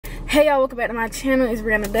Hey y'all, welcome back to my channel. It's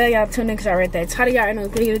Brianna. Y'all tuned in because I read that title. Y'all know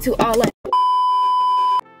video to all that.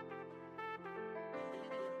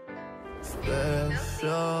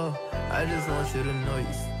 Special. I just want you to know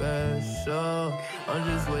you special. I'm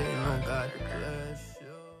just waiting on God to bless you.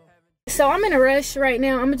 So I'm in a rush right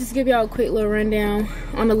now. I'm gonna just give y'all a quick little rundown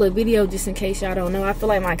on a little video just in case y'all don't know. I feel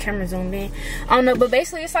like my camera's zoomed in. I don't know, but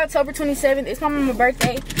basically it's October 27th. It's my mama's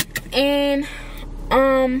birthday, and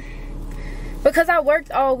because I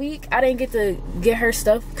worked all week, I didn't get to get her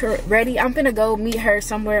stuff ready. I'm finna go meet her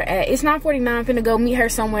somewhere at, it's 9:49. I'm finna go meet her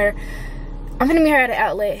somewhere. I'm finna meet her at an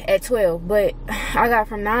outlet at 12, but I got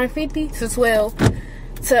from 9:50 to 12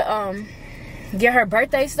 to get her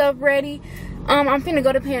birthday stuff ready. I'm finna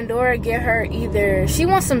go to Pandora, get her either, she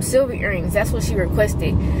wants some silver earrings. That's what she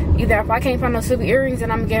requested. Either if I can't find no silver earrings,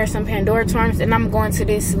 then I'm gonna get her some Pandora charms, and I'm going to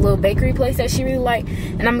this little bakery place that she really like,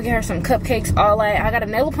 and I'm gonna get her some cupcakes. All that. I got a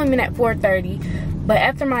nail appointment at 4:30, but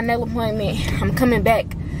after my nail appointment, I'm coming back.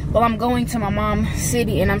 Well, I'm going to my mom's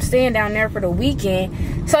city, and I'm staying down there for the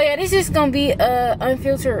weekend. So yeah, this is just gonna be a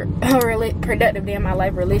unfiltered, productive day in my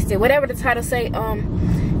life, realistic, whatever the title say.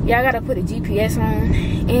 Yeah, I gotta put a GPS on,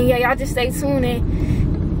 and yeah, y'all just stay tuned,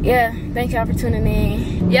 and yeah, thank y'all for tuning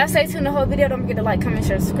in. Y'all stay tuned the whole video. Don't forget to like, comment,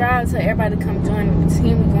 share, subscribe, so everybody come join the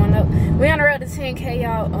team. We going up, we on the road to 10K,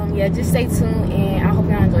 y'all. Yeah, just stay tuned, and I hope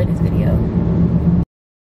y'all enjoy this video.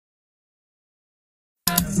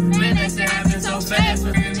 Man, they say I've been so fast,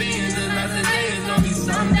 but for me, it's another day, it's gonna be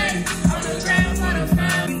someday. On the ground for the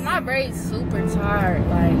fam. My braids super tired,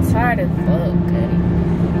 like tired as fuck, okay?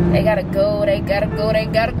 They gotta go, they gotta go, they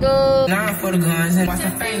gotta go. Line for the guns and watch the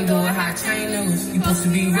fame do it, high chain niggas. You supposed to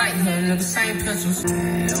be right here, nigga, same pencils.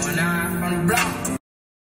 And when I'm from the block.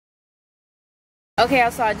 Okay,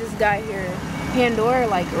 so I just got here. Pandora,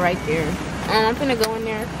 like right there. I'm finna go in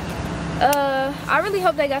there. I really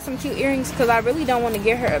hope they got some cute earrings, because I really don't want to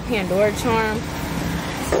get her a Pandora charm.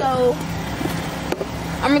 So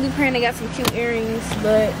I'm really praying they got some cute earrings,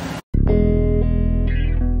 but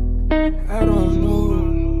I don't know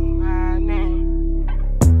my name.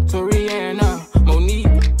 Toriana,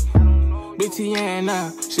 Monique,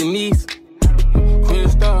 Bettiana, Shanice,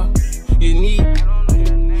 Krista, Unique,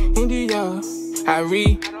 India,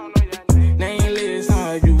 Harry. Nameless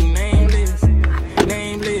are you, nameless.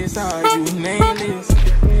 Nameless are you, nameless.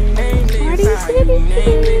 Nameless are you,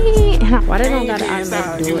 nameless. why they don't got an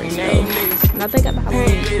automatic do it, though? Now they got the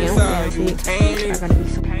Halloween camera.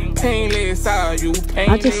 Painless are you, painless.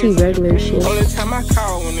 I just see regular shit. Only time I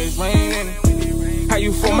call when it's raining. How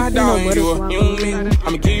you for my dog, you a human.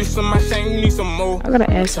 I'ma give you some, my shame, you need some more. I gotta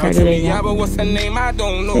ask her today. Yeah, but what's her name? I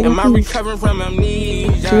don't know. Am I recovering from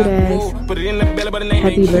amnesia? Put it in the belly, but the name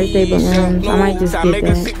Happy birthday balloons. I might just get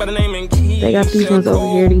that. They got these ones over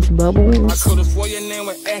here, these bubbles. I could have swore your name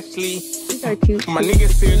was Ashley. These are cute. My nigga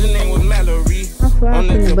said the name was Mallory. I swear I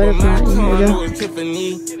seen the butterfly in here,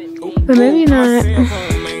 though. But maybe not.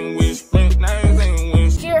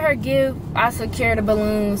 Her give, I secure the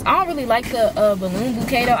balloons. I don't really like the balloon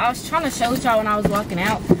bouquet though. I was trying to show y'all when I was walking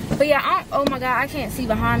out, but yeah, oh my god, I can't see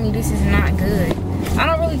behind me. This is not good. I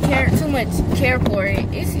don't really care for it.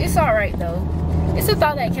 It's all right though. It's a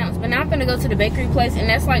thought that counts. But now I'm gonna go to the bakery place, and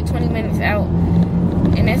that's like 20 minutes out,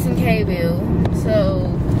 and that's in K-Ville. So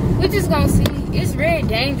we just gonna see. It's very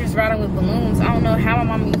dangerous riding with balloons. I don't know how my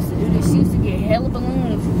mama used to do this. She used to get hella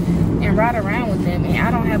balloons and ride around with them, and I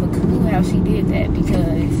don't have a clue how she did that,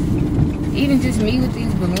 because even just me with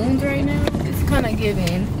these balloons right now, it's kind of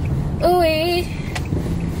giving ooh-wee.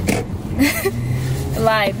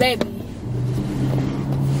 Like, baby,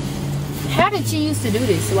 how did she used to do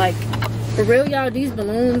this? Like, for real, y'all, these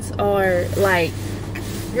balloons are like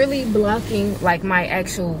really blocking like my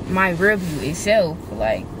rear view itself.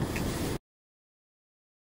 Like,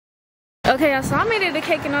 okay, so I made it a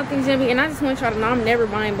cake and all things yummy, and I just want y'all to know I'm never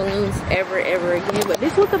buying balloons ever again. But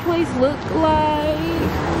this is what the place look like.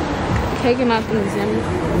 Cake and all things yummy.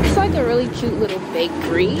 It's like a really cute little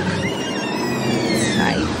bakery. It's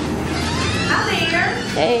nice. Hi there.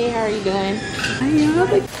 Hey, how are you doing?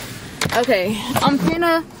 Okay,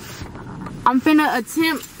 I'm finna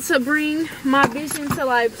attempt to bring my vision to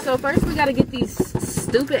life. So first we gotta get these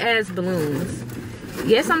stupid ass balloons.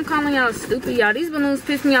 Yes, I'm calling y'all stupid, y'all. These balloons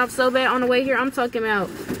pissed me off so bad on the way here. I'm talking about,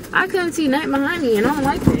 I couldn't see nothing behind me, and I don't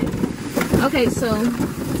like that. Okay, so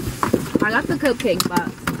I got the cupcake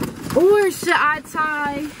box. Or should I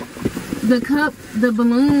tie the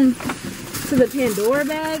balloon to the Pandora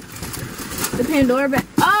bag? The Pandora bag.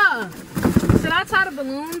 Should I tie the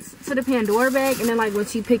balloons to the Pandora bag, and then like when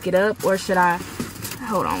she pick it up, or should I?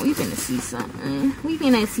 Hold on, we finna see something.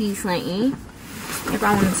 If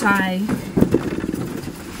I want to tie.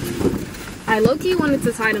 I low-key wanted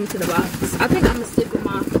to tie them to the box. I think I'm gonna stick with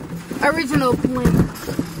my original plan.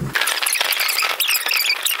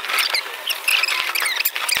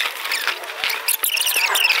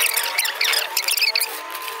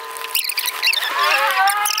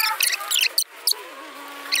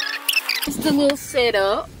 It's the little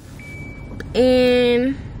setup,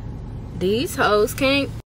 and these hoes can't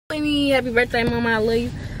play me. Happy birthday, mama, I love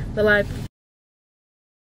you, but like,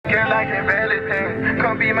 Girl, I can barely think.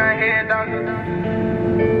 Come be my head dog. I'm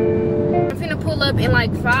finna pull up in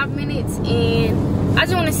like 5 minutes, and I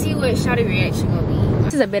just want to see what Shawty reaction will be.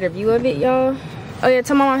 This is a better view of it, y'all. Oh yeah,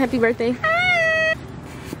 tell mama happy birthday.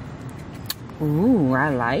 Ooh, I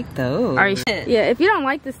like those. All right, yeah, if you don't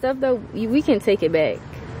like the stuff though, we can take it back.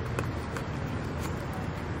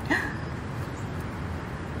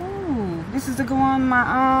 This is to go on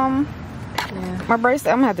my my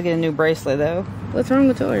bracelet. I'm gonna have to get a new bracelet though. What's wrong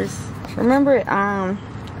with yours? Remember it?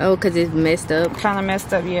 Oh, cause it's messed up. Kind of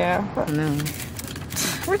messed up, yeah. No.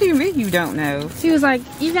 What do you mean you don't know? She was like,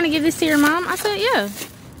 "You gonna give this to your mom?" I said, "Yeah."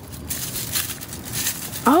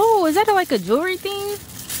 Oh, is that like a jewelry thing?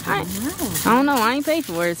 I don't know. I ain't paid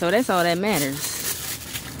for it, so that's all that matters.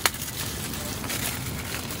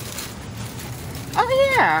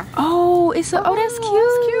 Oh yeah. Oh, it's a, oh, that's cute.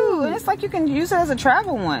 It's cute. It's like you can use it as a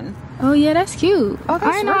travel one. Oh yeah, that's cute. Oh,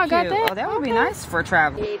 that's I know I got cute. that. Oh, that would be nice for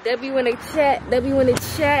travel. Hey, W in the chat. W in the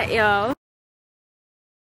chat, y'all.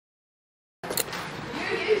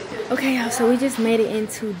 Okay, y'all. So we just made it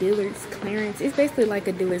into Dillard's clearance. It's basically like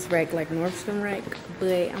a Dillard's rack, like Nordstrom rack.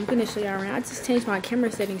 But I'm gonna show y'all around. I just changed my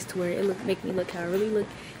camera settings to where it make me look how I really look,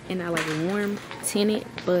 and I like warm tinted,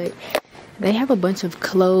 but. They have a bunch of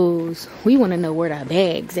clothes. We want to know where the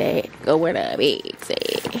bags at. Go where the bags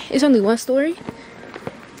at. It's only one story?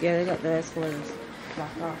 Yeah, they got the escalators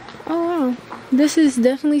blocked off. Oh, wow. This is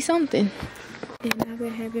definitely something. And I've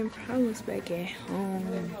been having problems back at home.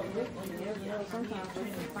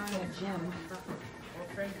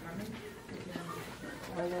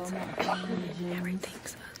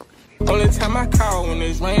 Everything's ugly. Only time I call when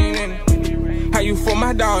it's raining. How you for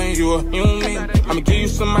my dog and you a human? I'ma give you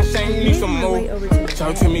some of my shame, you need some more.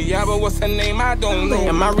 Talk to me, yeah, but what's her name? I don't know.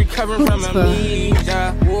 Am I recovering from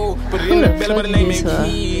amnesia? Whoa, put it in the belly by the name of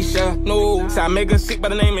Keisha. No, so I make her sick by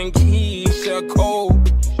the name of Keisha Cole.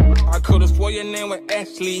 I could've swore your name was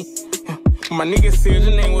Ashley. My nigga said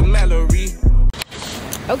your name was Mallory.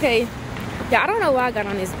 Okay, yeah, I don't know why I got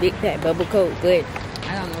on this big fat bubble coat, but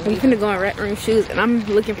I don't know. we finna go in rat room shoes, and I'm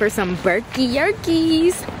looking for some Berkey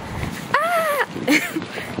Yerkies.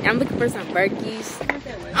 I'm looking for some Berkeys.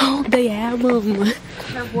 Oh, they have them.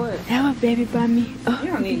 Have what? They have a baby by me. Oh.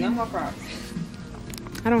 You don't need no more Crocs.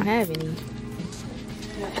 I don't have any.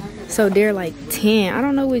 So they're like 10. I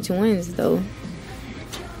don't know which ones though.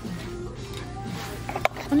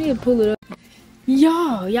 I need to pull it up.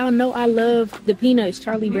 Y'all know I love the Peanuts,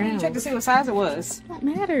 Charlie Brown. Check to see what size it was. Don't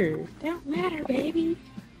matter. They don't matter, baby.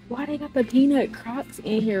 Why they got the Peanut Crocs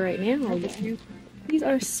in here right now? These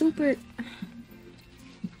are super.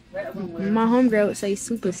 My homegirl would say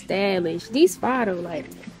super stylish. These fire though, like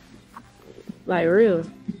real.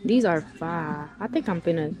 These are fire. I think I'm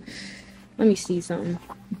finna. Let me see something.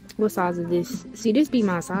 What size is this? See, this be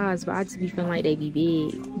my size, but I just be feeling like they be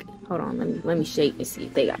big. Hold on, let me shake and see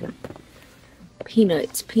if they got them.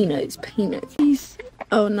 Peanuts. These.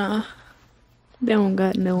 Oh nah, they don't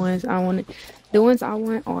got no ones I want. The ones I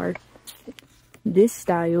want are this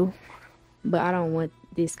style, but I don't want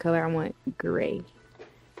this color. I want gray.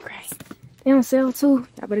 They don't sell too.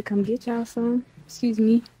 Y'all better come get y'all some. Excuse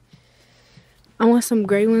me. I want some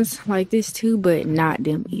gray ones like this too, but not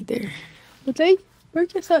them either. But they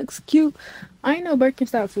Birkenstocks cute. I ain't know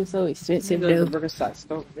Birkenstocks was so expensive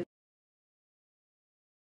though.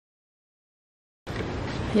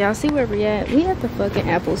 Y'all see where we at? We at the fucking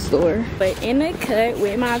Apple store. But in the cut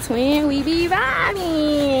with my twin, we be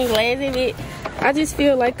vibing. Classy. I just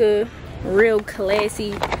feel like a real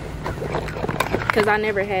classy. Cause I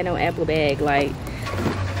never had no Apple bag. Like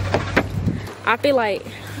I feel like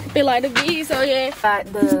the V. So yeah, got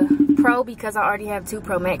the Pro because I already have 2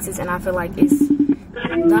 Pro Maxes, and I feel like it's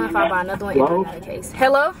done if I buy another one. Hello? Not the case.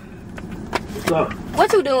 Hello. What's up?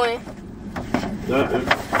 What you doing? Nothing.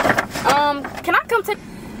 Can I come to?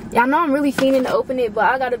 Y'all know I'm really fiending to open it, but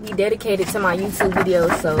I gotta be dedicated to my YouTube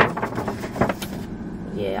videos. So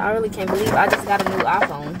yeah, I really can't believe I just got a new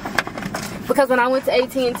iPhone. Because when I went to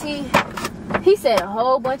AT&T. He said a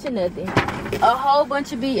whole bunch of nothing. A whole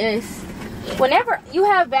bunch of BS. Whenever you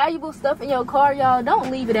have valuable stuff in your car, y'all,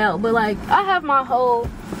 don't leave it out. But like, I have my whole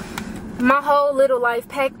little life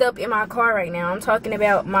packed up in my car right now. I'm talking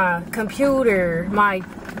about my computer, my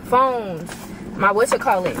phones, my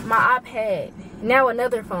my iPad, now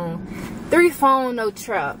another phone, 3 phone, no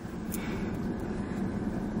trap.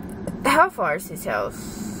 How far is his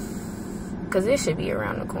house? Because it should be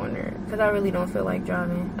around the corner, because I really don't feel like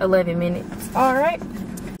driving 11 minutes. All right.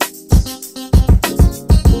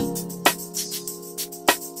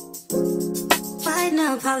 Right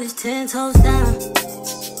now, polish 10 toes down.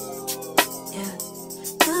 Yeah.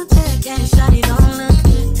 Good back and shawty, don't look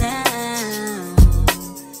down.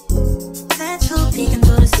 Tattoo peeking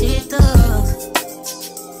through the see-through.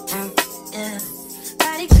 Yeah.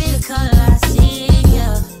 Body feel the color, I see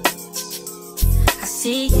you. I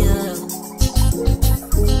see you.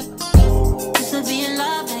 Used to be in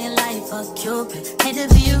love, now your life fuck Cupid. Hate to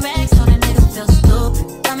be your ex, so that nigga feel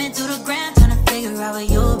stupid. Coming through the ground, trying to figure out where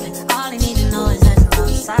you been. All I need to know is that you're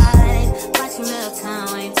outside. Watching real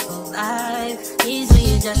time, ain't too live. Easily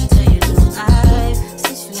adjust to your new life.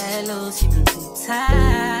 Since you let loose, you been too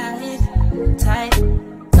tight. Tight.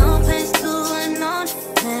 No place to unknown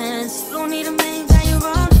plans. You don't need a man, got your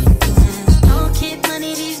own plans. No kid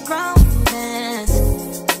money, these grown plans.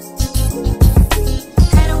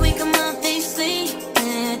 Had a week, a month, they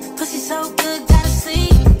sleeping. Pussy so good, gotta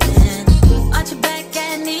sleep in. Arch your back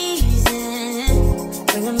and knees in.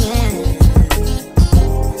 Bring them in.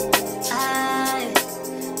 I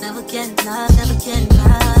never get enough, never get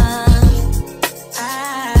enough.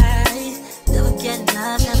 I never get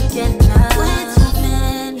enough, never get enough. Way too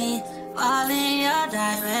many fall in your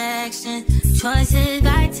direction. Choices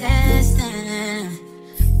by testing,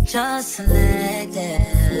 just selective.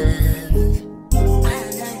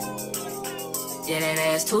 Yeah, that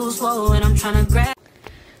ass too slow and I'm trying to grab.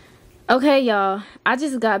 Okay, y'all, I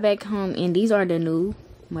just got back home and these are the new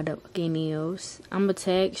motherfucking nails. I'm gonna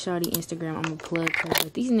tag Shawty Instagram. I'm gonna plug her,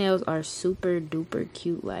 but these nails are super duper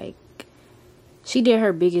cute. Like, she did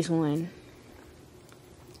her biggest one.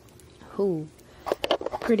 Who?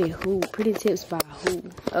 Pretty tips by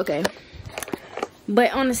who? Okay.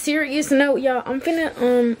 But on a serious note, y'all, I'm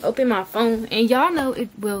finna open my phone, and y'all know it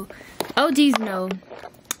will. OGs know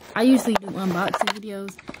I usually do unboxing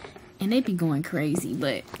videos and they be going crazy,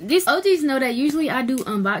 but this OGs know that usually I do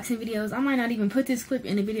unboxing videos. I might not even put this clip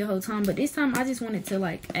in the video the whole time, but this time I just wanted to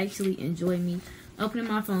like actually enjoy me opening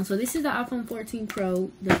my phone. So this is the iPhone 14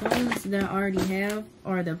 Pro. The phones that I already have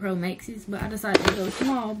are the Pro Maxes, but I decided to go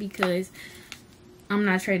small because I'm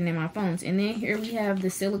not trading in my phones. And then here we have the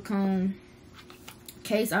silicone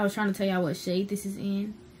case. I was trying to tell y'all what shade this is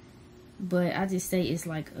in, but I just say it's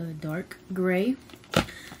like a dark gray.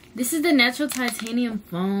 This is the natural titanium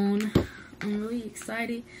phone. I'm really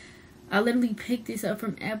excited. I literally picked this up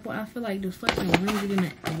from Apple. I feel like the fucking rings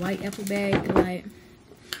in a white Apple bag. Like,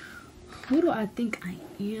 who do I think I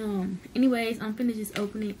am? Anyways, I'm finna just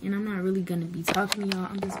open it, and I'm not really gonna be talking to y'all.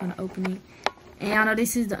 I'm just gonna open it. And y'all know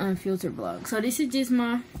this is the unfiltered vlog. So this is just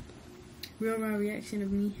my real raw reaction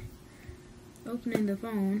of me opening the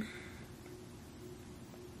phone.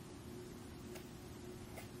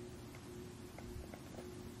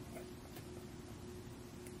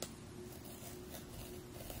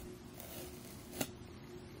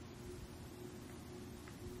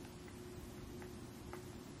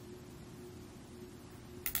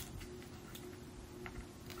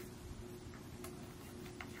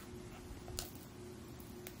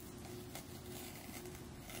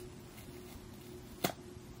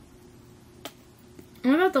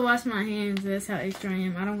 I'm about to wash my hands. That's how extra I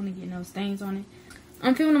am. I don't want to get no stains on it.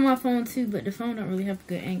 I'm filming on my phone too, but the phone don't really have a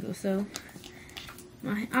good angle, so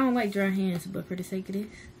I don't like dry hands, but for the sake of this.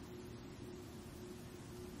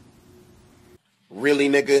 Really,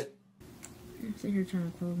 nigga? I'm sitting here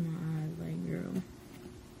trying to close my eyes like, girl.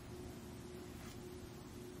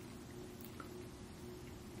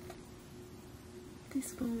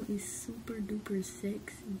 This phone is super duper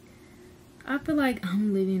sexy. I feel like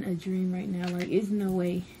I'm living a dream right now. Like, it's no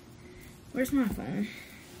way. Where's my phone?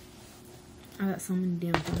 I got so many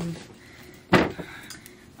damn phones.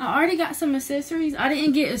 I already got some accessories. I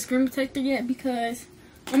didn't get a screen protector yet because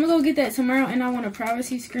I'm gonna go get that tomorrow, and I want a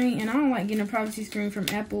privacy screen, and I don't like getting a privacy screen from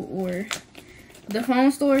Apple or the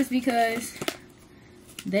phone stores because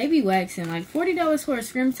they be waxing. Like $40 for a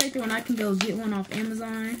screen protector when I can go get one off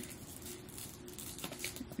Amazon.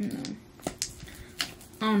 No.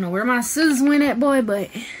 I don't know where my scissors went at, boy, but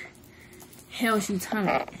hell, she ton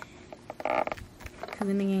it. Cause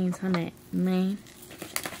the nigga ain't ton it, man.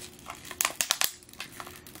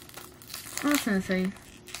 I was trying to say,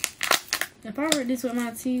 if I were this with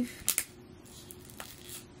my teeth,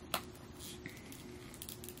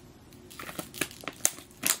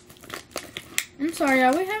 I'm sorry,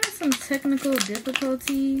 y'all. We're having some technical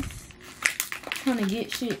difficulties trying to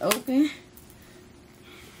get shit open.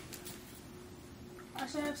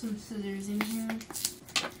 some scissors in here.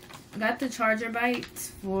 I got the charger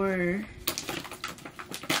bites for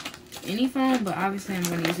any phone, but obviously I'm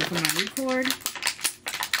gonna use it for my record.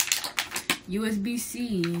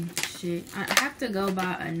 USB-C shit. I have to go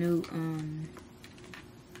buy a new I'm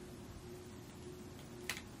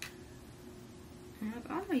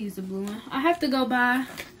gonna use the blue one. I have to go buy,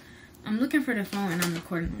 I'm looking for the phone and I'm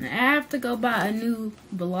recording on it. I have to go buy a new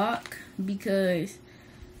block because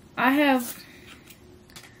I have,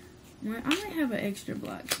 well, I might have an extra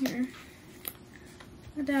block here.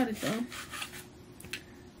 I doubt it though.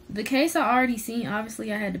 The case I already seen,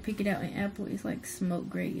 obviously I had to pick it out in Apple. It's like smoke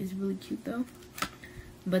gray. It's really cute though.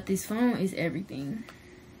 But this phone is everything.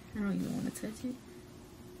 I don't even want to touch it.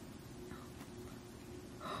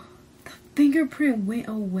 The fingerprint went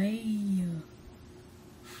away.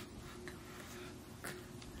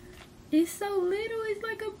 It's so little. It's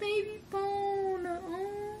like a baby phone.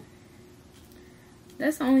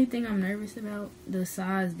 That's the only thing I'm nervous about. The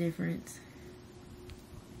size difference.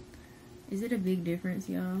 Is it a big difference,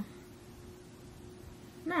 y'all?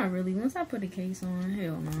 Not really. Once I put a case on,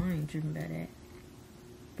 hell no, I ain't tripping about that.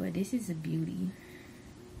 But this is a beauty.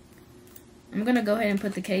 I'm gonna go ahead and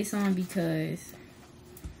put the case on because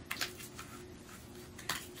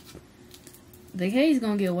the case is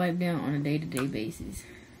gonna get wiped down on a day-to-day basis.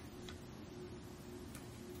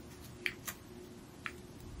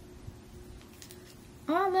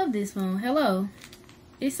 Oh, I love this phone. Hello.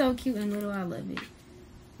 It's so cute and little. I love it.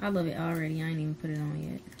 I love it already. I ain't even put it on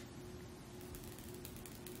yet.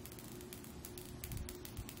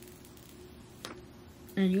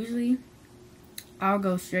 And usually, I'll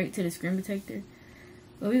go straight to the screen protector.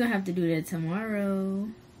 But we're going to have to do that tomorrow.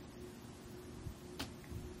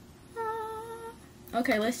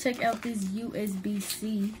 Okay, let's check out this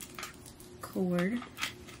USB-C cord.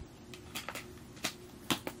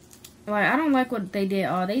 Like, I don't like what they did.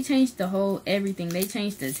 They changed the whole everything. They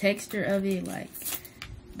changed the texture of it. Like,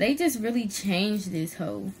 they just really changed this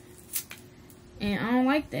whole. And I don't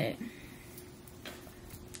like that.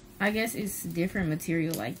 I guess it's different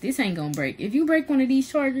material. Like, this ain't gonna break. If you break one of these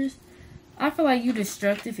chargers, I feel like you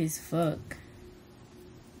destructive as fuck.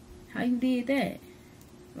 How you did that?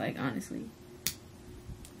 Like, honestly.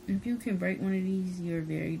 If you can break one of these, you're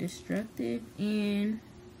very destructive. And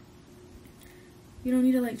you don't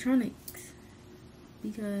need electronics.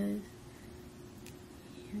 Because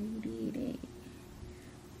how you did it?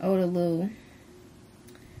 Oh, the little,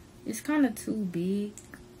 it's kind of too big.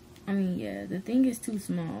 I mean, yeah, the thing is too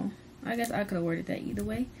small. I guess I could have worded that either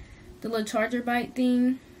way. The little charger bite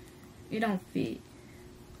thing, it don't fit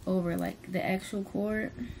over like the actual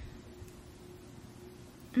cord.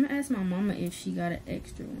 I'm gonna ask my mama if she got an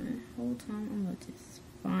extra one. Whole time I'm gonna just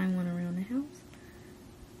find one around the house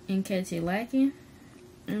and catch it lacking.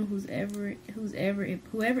 And whoever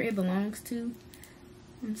it belongs to,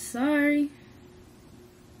 I'm sorry.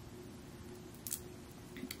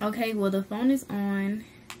 Okay, well, the phone is on,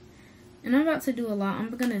 and I'm about to do a lot. I'm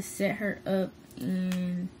gonna set her up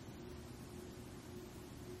in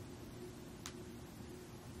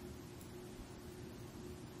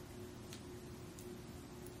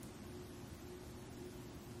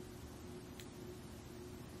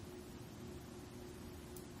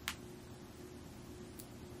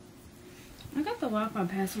I got the Wi-Fi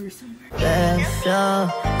password somewhere. Special,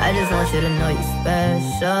 I just want you to know you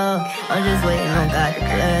special. I'm just waiting on God to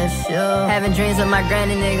bless you. Having dreams with my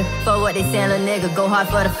granny, nigga. For what they saying, little nigga, go hard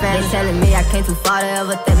for the family. They telling me I came too far to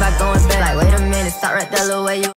ever think about going back. Like, wait a minute, stop right there, little way you